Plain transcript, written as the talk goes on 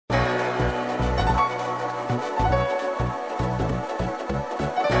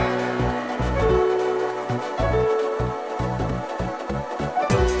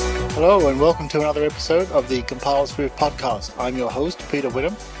Hello and welcome to another episode of the Compile Swift podcast. I'm your host, Peter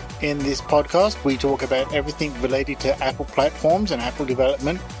Whittam. In this podcast, we talk about everything related to Apple platforms and Apple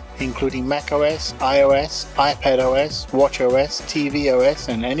development, including macOS, iOS, iPadOS, watchOS, tvOS,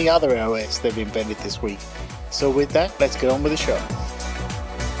 and any other OS they've invented this week. So with that, let's get on with the show.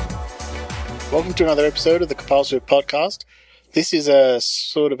 Welcome to another episode of the Compile Swift podcast. This is a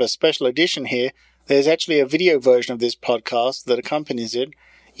sort of a special edition here. There's actually a video version of this podcast that accompanies it.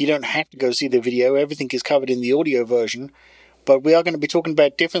 You don't have to go see the video. Everything is covered in the audio version. But we are going to be talking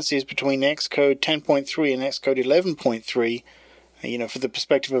about differences between Xcode 10.3 and Xcode 11.3, for the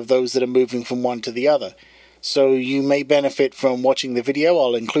perspective of those that are moving from one to the other. So you may benefit from watching the video.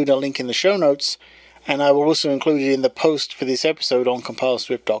 I'll include a link in the show notes, and I will also include it in the post for this episode on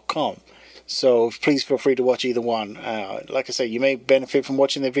compileswift.com. So please feel free to watch either one. Like I say, you may benefit from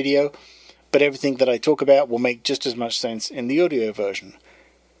watching the video, but everything that I talk about will make just as much sense in the audio version.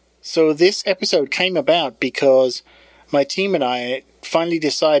 So this episode came about because my team and I finally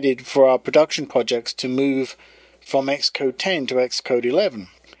decided for our production projects to move from Xcode 10 to Xcode 11.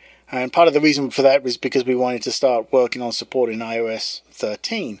 And part of the reason for that was because we wanted to start working on supporting iOS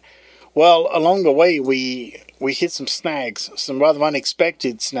 13. Well, along the way, we hit some snags, some rather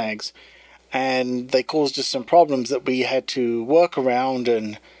unexpected snags, and they caused us some problems that we had to work around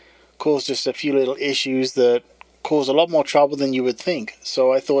and caused us a few little issues that caused a lot more trouble than you would think.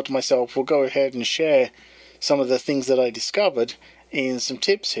 So I thought to myself, we'll go ahead and share some of the things that I discovered in some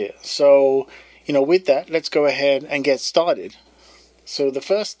tips here. So, with that, let's go ahead and get started. So the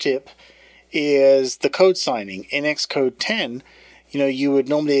first tip is the code signing. In Xcode 10, you would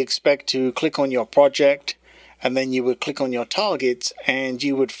normally expect to click on your project, and then you would click on your targets, and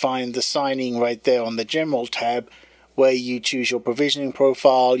you would find the signing right there on the General tab, where you choose your provisioning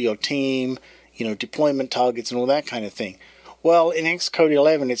profile, your team, deployment targets and all that kind of thing. Well, in Xcode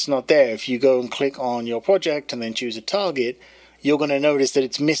 11, it's not there. If you go and click on your project and then choose a target, you're going to notice that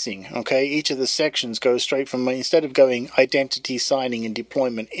it's missing, okay? Each of the sections goes straight from, instead of going identity, signing, and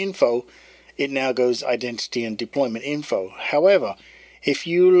deployment info, it now goes identity and deployment info. However, if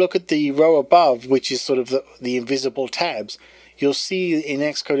you look at the row above, which is sort of the invisible tabs, you'll see in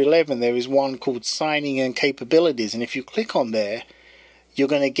Xcode 11 there is one called signing and capabilities. And if you click on there, you're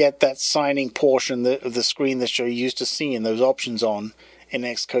going to get that signing portion of the screen that you're used to seeing those options on in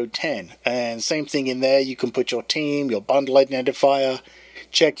Xcode 10. And same thing in there, you can put your team, your bundle identifier,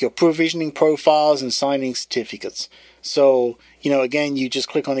 check your provisioning profiles and signing certificates. So, again, you just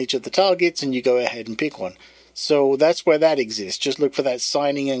click on each of the targets and you go ahead and pick one. So that's where that exists. Just look for that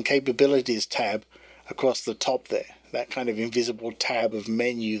signing and capabilities tab across the top there. That kind of invisible tab of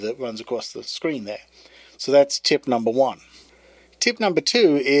menu that runs across the screen there. So that's tip number one. Tip number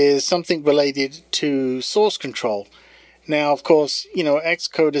two is something related to source control. Now, of course,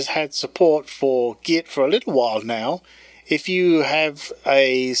 Xcode has had support for Git for a little while now. If you have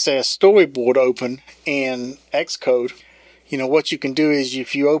a storyboard open in Xcode, what you can do is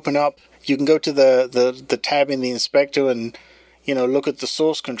if you open up, you can go to the tab in the inspector and, look at the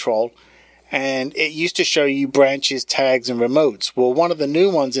source control. And it used to show you branches, tags, and remotes. Well, one of the new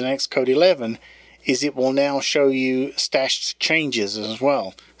ones in Xcode 11 is it will now show you stashed changes as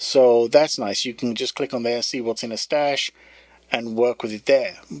well. So that's nice. You can just click on there, see what's in a stash, and work with it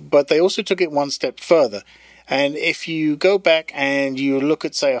there. But they also took it one step further. And if you go back and you look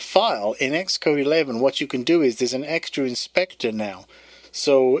at, say, a file, in Xcode 11, what you can do is there's an extra inspector now.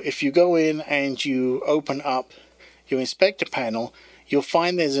 So if you go in and you open up your inspector panel, you'll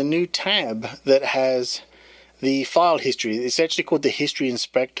find there's a new tab that has the file history. It's actually called the History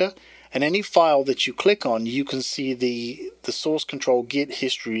Inspector. And any file that you click on, you can see the source control Git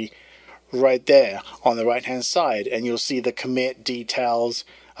history right there on the right hand side. And you'll see the commit details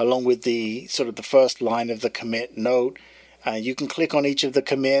along with the sort of the first line of the commit note. You can click on each of the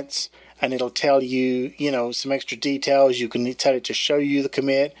commits and it'll tell you, some extra details. You can tell it to show you the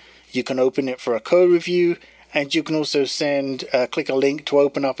commit. You can open it for a code review. And you can also click a link to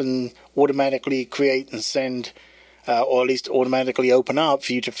open up and automatically create and send, or at least automatically open up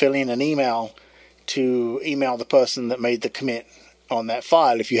for you to fill in an email to email the person that made the commit on that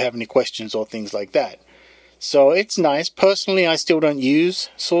file if you have any questions or things like that. So it's nice. Personally, I still don't use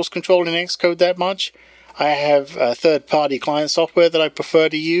source control in Xcode that much. I have a third-party client software that I prefer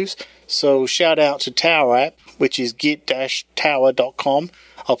to use. So shout out to Tower App, which is git-tower.com.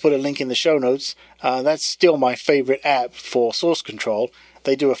 I'll put a link in the show notes. That's still my favorite app for source control.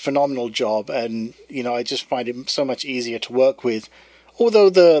 They do a phenomenal job, and I just find it so much easier to work with. Although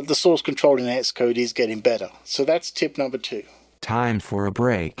the source control in Xcode is getting better. So that's tip number two. Time for a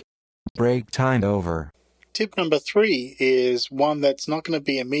break. Break time over. Tip number 3 is one that's not going to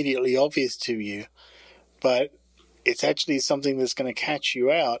be immediately obvious to you, but it's actually something that's going to catch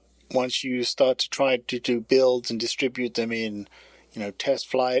you out once you start to try to do builds and distribute them in, test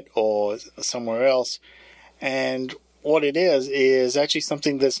flight or somewhere else. And what it is actually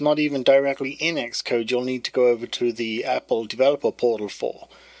something that's not even directly in Xcode. You'll need to go over to the Apple developer portal for.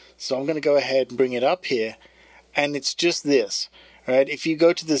 So I'm going to go ahead and bring it up here, and it's just this. Right? If you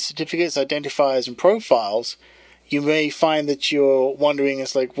go to the certificates, identifiers, and profiles, you may find that you're wondering,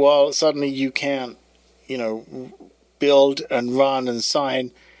 it's like, well, suddenly you can't, build and run and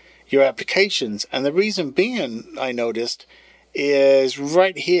sign your applications. And the reason being, I noticed, is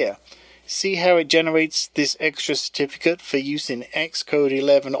right here. See how it generates this extra certificate for use in Xcode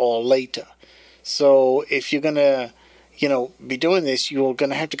 11 or later. So if you're going to, be doing this, you're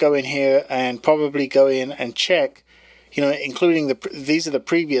going to have to go in here and probably go in and check, including these are the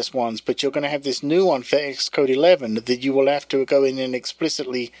previous ones, but you're going to have this new one for Xcode 11 that you will have to go in and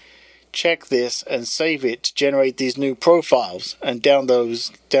explicitly check this and save it to generate these new profiles and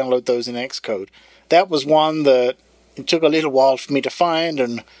download those in Xcode. That was one that it took a little while for me to find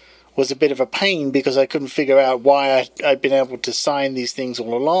and was a bit of a pain because I couldn't figure out why I'd been able to sign these things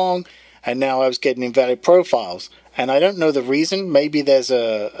all along, and now I was getting invalid profiles. And I don't know the reason. Maybe there's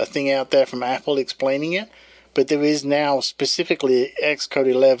a thing out there from Apple explaining it, but there is now specifically Xcode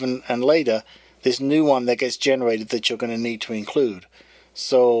 11 and later this new one that gets generated that you're going to need to include.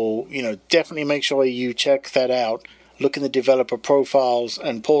 So, definitely make sure you check that out. Look in the developer profiles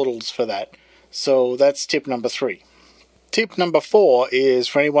and portals for that. So that's tip number 3. Tip number 4 is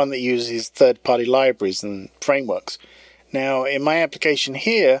for anyone that uses third-party libraries and frameworks. Now, in my application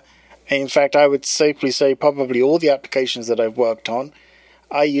here, in fact, I would safely say probably all the applications that I've worked on,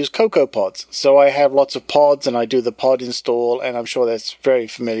 I use CocoaPods. So I have lots of pods and I do the pod install, and I'm sure that's very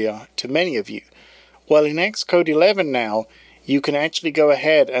familiar to many of you. Well, in Xcode 11 now, you can actually go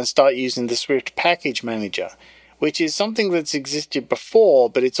ahead and start using the Swift Package Manager, which is something that's existed before,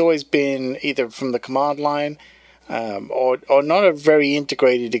 but it's always been either from the command line or not a very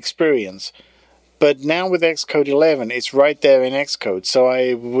integrated experience. But now with Xcode 11, it's right there in Xcode, so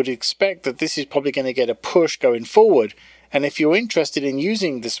I would expect that this is probably going to get a push going forward. And if you're interested in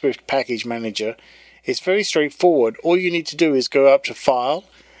using the Swift Package Manager, it's very straightforward. All you need to do is go up to File,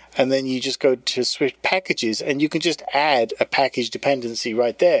 and then you just go to Swift Packages, and you can just add a package dependency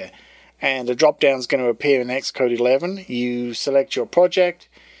right there. And a drop-down is going to appear in Xcode 11. You select your project,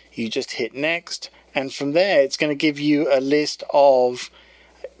 you just hit Next, and from there it's going to give you a list of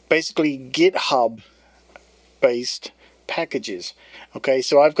basically GitHub-based packages. Okay,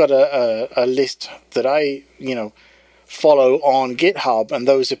 so I've got a list that I, follow on GitHub, and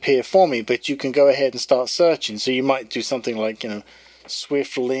those appear for me, but you can go ahead and start searching. So you might do something like,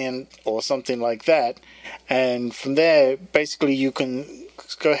 SwiftLint or something like that, and from there basically you can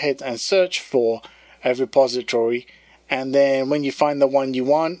go ahead and search for a repository, and then when you find the one you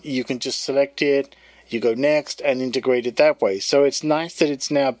want, you can just select it, you go next and integrate it that way. So it's nice that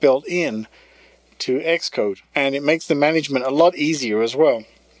it's now built in to Xcode, and it makes the management a lot easier as well.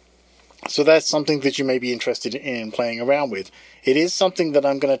 So that's something that you may be interested in playing around with. It is something that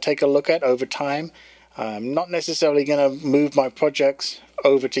I'm going to take a look at over time. I'm not necessarily going to move my projects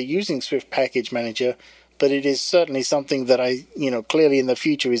over to using Swift Package Manager, but it is certainly something that I, clearly in the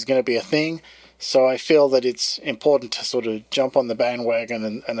future is going to be a thing. So I feel that it's important to sort of jump on the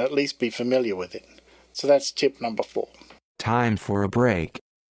bandwagon and at least be familiar with it. So that's tip number 4. Time for a break.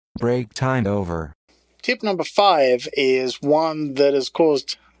 Break time over. Tip number 5 is one that has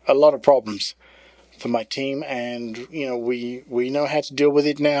caused a lot of problems for my team, and we know how to deal with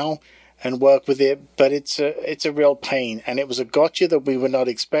it now and work with it, but it's a real pain, and it was a gotcha that we were not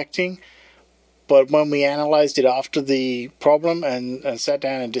expecting. But when we analyzed it after the problem and sat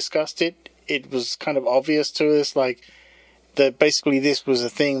down and discussed it, it was kind of obvious to us, like, that basically this was a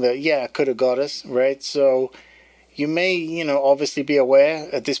thing that, could have got us, right? So you may, obviously be aware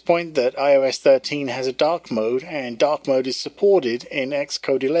at this point that iOS 13 has a dark mode, and dark mode is supported in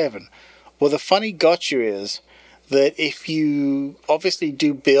Xcode 11. Well, the funny gotcha is that if you obviously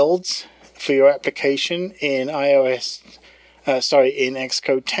do builds for your application in in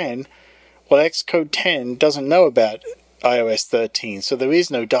Xcode 10, well, Xcode 10 doesn't know about iOS 13, so there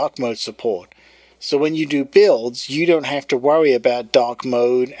is no dark mode support. So when you do builds, you don't have to worry about dark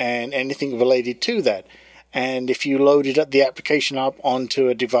mode and anything related to that. And if you loaded up the application up onto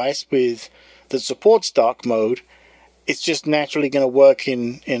a device that supports dark mode, it's just naturally going to work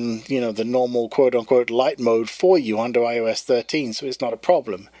in the normal quote-unquote light mode for you under iOS 13, so it's not a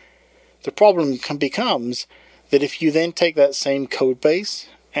problem. The problem becomes that if you then take that same code base,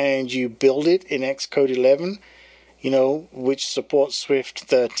 and you build it in Xcode 11, which supports Swift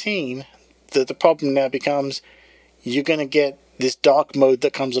 13, the problem now becomes you're going to get this dark mode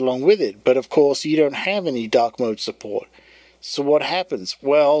that comes along with it. But of course, you don't have any dark mode support. So what happens?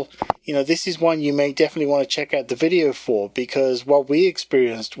 Well, this is one you may definitely want to check out the video for, because what we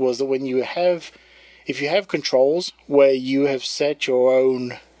experienced was that if you have controls where you have set your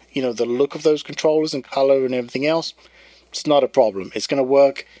own, the look of those controllers and color and everything else, it's not a problem. It's going to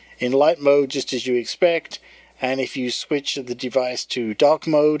work in light mode just as you expect. And if you switch the device to dark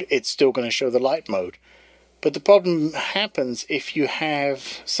mode, it's still going to show the light mode. But the problem happens if you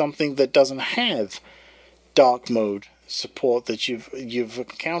have something that doesn't have dark mode support that you've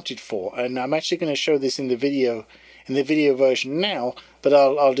accounted for. And I'm actually going to show this in the video version now, but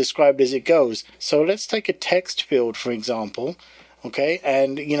I'll describe it as it goes. So let's take a text field, for example, okay?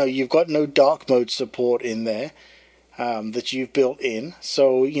 And you've got no dark mode support in there that you've built in.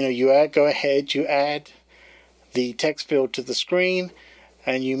 So you go ahead, you add the text field to the screen,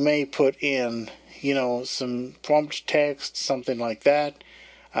 and you may put in some prompt text, something like that,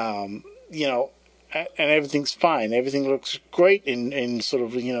 and everything's fine. Everything looks great in sort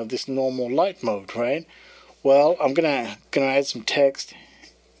of this normal light mode, right? Well, I'm gonna add some text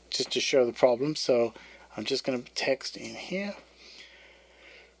just to show the problem. So I'm just gonna text in here.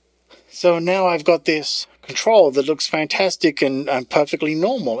 So now I've got this control that looks fantastic and perfectly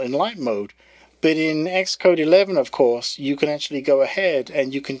normal in light mode. But in Xcode 11, of course, you can actually go ahead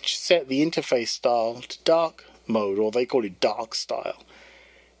and you can set the interface style to dark mode, or they call it dark style.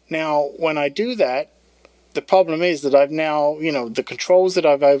 Now, when I do that, the problem is that I've now, the controls that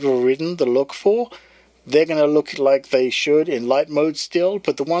I've overridden the look for, they're going to look like they should in light mode still,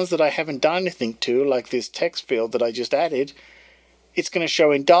 but the ones that I haven't done anything to, like this text field that I just added, it's going to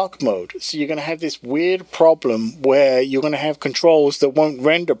show in dark mode. So you're going to have this weird problem where you're going to have controls that won't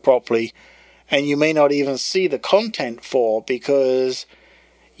render properly, and you may not even see the content for, because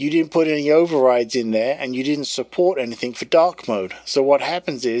you didn't put any overrides in there and you didn't support anything for dark mode. So what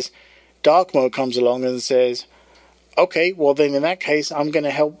happens is dark mode comes along and says, okay, well then in that case I'm going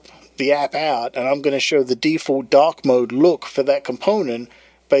to help the app out and I'm going to show the default dark mode look for that component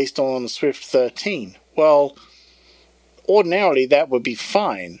based on Swift 13. Well, ordinarily that would be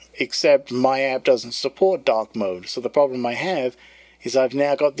fine, except my app doesn't support dark mode. So the problem I have is I've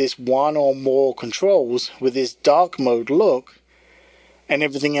now got this one or more controls with this dark mode look, and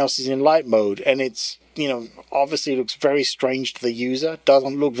everything else is in light mode. And it's, obviously looks very strange to the user.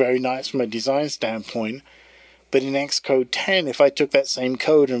 Doesn't look very nice from a design standpoint. But in Xcode 10, if I took that same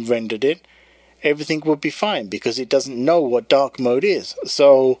code and rendered it, everything would be fine because it doesn't know what dark mode is.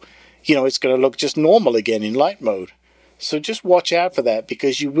 So, it's going to look just normal again in light mode. So just watch out for that,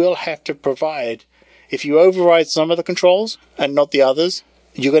 because you will have to provide, if you override some of the controls and not the others,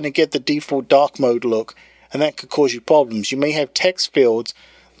 you're going to get the default dark mode look, and that could cause you problems. You may have text fields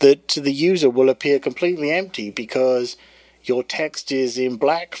that to the user will appear completely empty because your text is in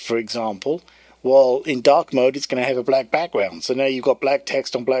black, for example. Well, in dark mode, it's going to have a black background. So now you've got black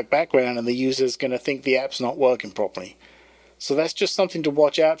text on black background, and the user's going to think the app's not working properly. So that's just something to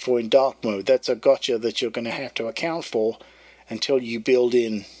watch out for in dark mode. That's a gotcha that you're going to have to account for until you build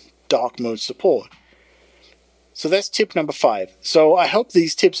in dark mode support. So that's tip number 5. So I hope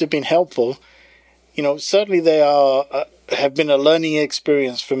these tips have been helpful. Certainly they have been a learning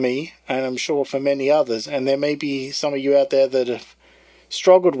experience for me, and I'm sure for many others. And there may be some of you out there that have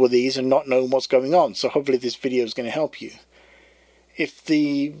struggled with these and not known what's going on. So hopefully this video is going to help you. If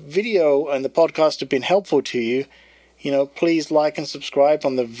the video and the podcast have been helpful to you, please like and subscribe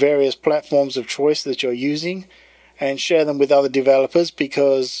on the various platforms of choice that you're using, and share them with other developers,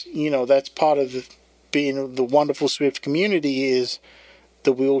 because, that's part of being the wonderful Swift community, is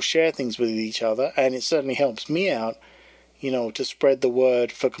that we all share things with each other. And it certainly helps me out, to spread the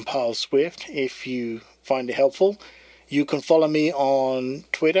word for Compile Swift. If you find it helpful, you can follow me on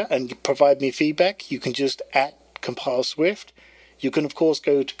Twitter and provide me feedback. You can just @Compile Swift. You can, of course,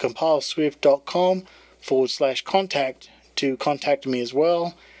 go to compileswift.com/contact to contact me as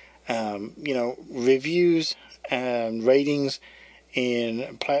well. Reviews and ratings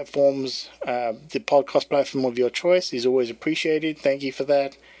in platforms, the podcast platform of your choice, is always appreciated. Thank you for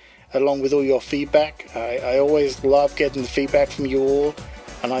that, along with all your feedback. I always love getting the feedback from you all,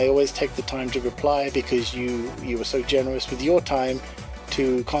 and I always take the time to reply, because you were so generous with your time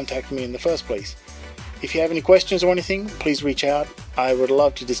to contact me in the first place. If you have any questions or anything, please reach out. I would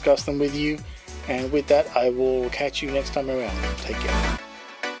love to discuss them with you. And with that, I will catch you next time around. Take care.